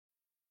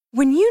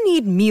When you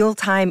need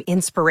mealtime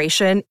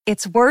inspiration,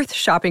 it's worth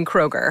shopping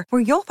Kroger,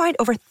 where you'll find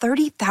over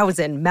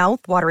 30,000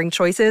 mouth-watering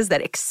choices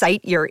that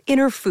excite your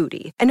inner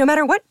foodie. And no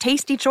matter what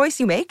tasty choice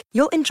you make,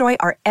 you'll enjoy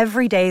our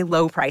everyday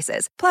low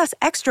prices, plus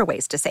extra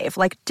ways to save,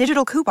 like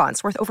digital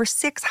coupons worth over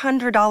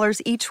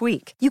 $600 each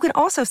week. You can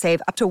also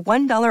save up to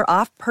 $1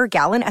 off per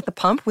gallon at the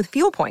pump with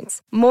fuel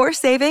points. More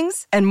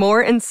savings and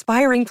more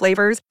inspiring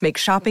flavors make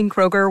shopping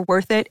Kroger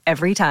worth it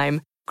every time.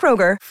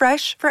 Kroger,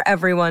 fresh for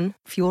everyone.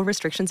 Fuel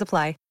restrictions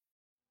apply.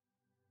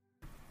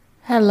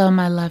 Hello,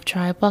 my love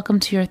tribe.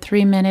 Welcome to your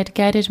 3-minute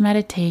guided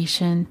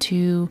meditation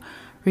to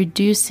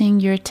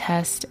reducing your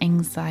test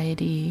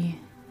anxiety.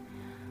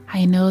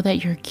 I know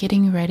that you're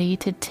getting ready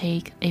to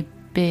take a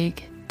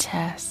big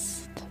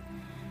test.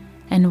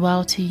 And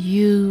while to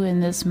you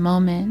in this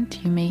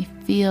moment, you may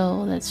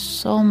feel that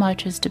so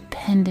much is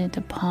dependent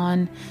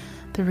upon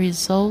the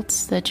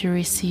results that you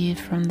receive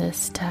from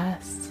this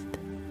test,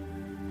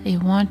 I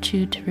want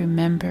you to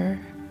remember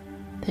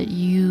that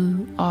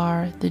you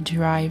are the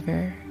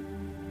driver.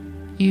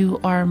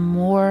 You are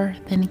more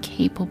than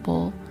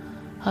capable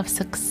of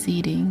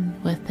succeeding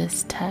with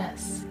this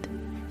test.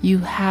 You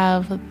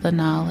have the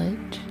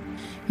knowledge.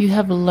 You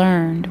have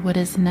learned what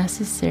is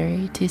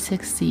necessary to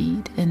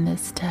succeed in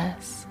this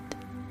test.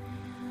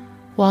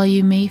 While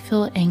you may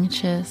feel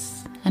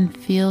anxious and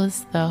feel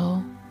as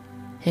though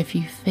if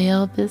you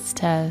fail this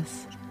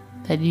test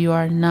that you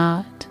are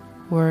not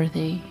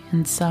worthy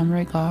in some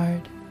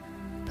regard,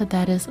 but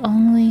that is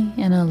only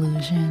an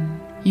illusion.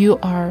 You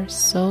are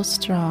so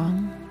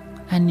strong,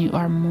 and you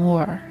are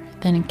more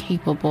than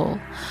capable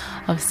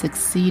of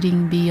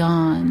succeeding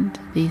beyond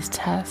these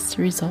test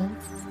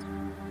results.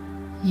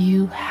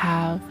 You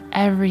have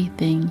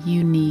everything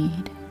you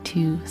need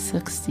to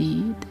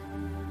succeed.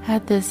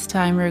 At this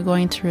time, we're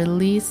going to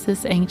release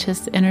this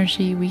anxious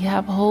energy we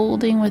have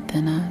holding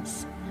within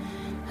us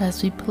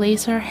as we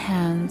place our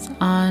hands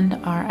on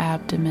our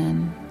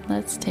abdomen.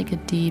 Let's take a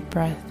deep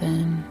breath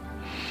in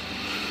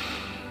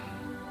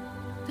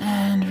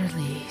and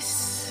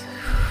release.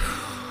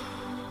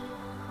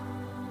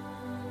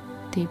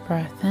 Deep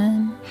breath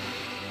in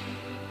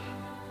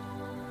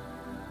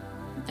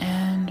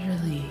and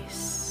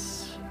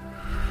release.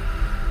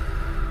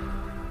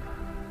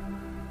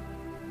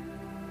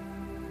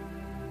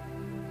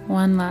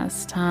 One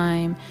last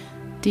time.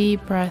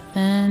 Deep breath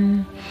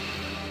in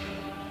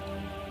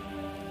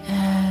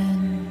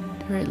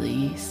and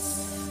release.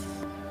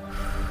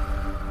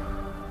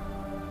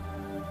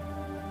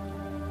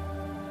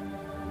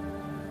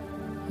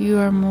 You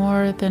are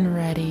more than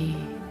ready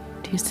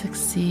to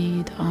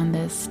succeed on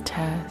this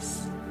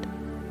test.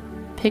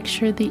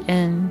 Picture the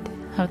end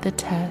of the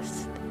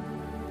test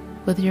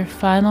with your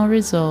final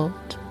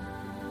result,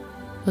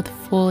 with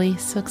fully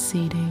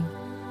succeeding.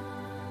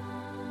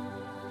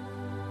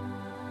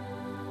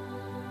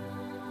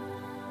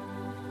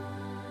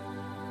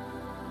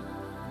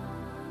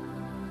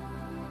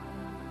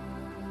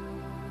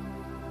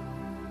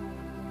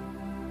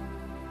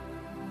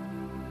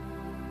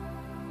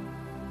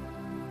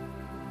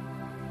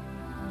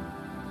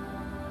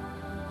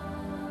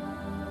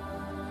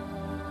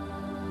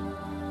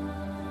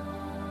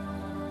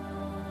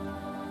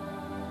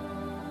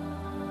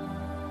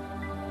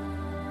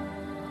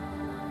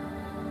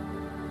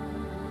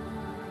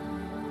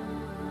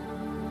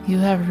 You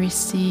have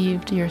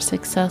received your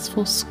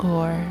successful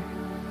score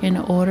in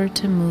order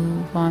to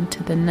move on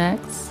to the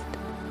next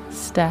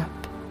step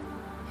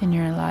in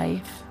your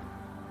life.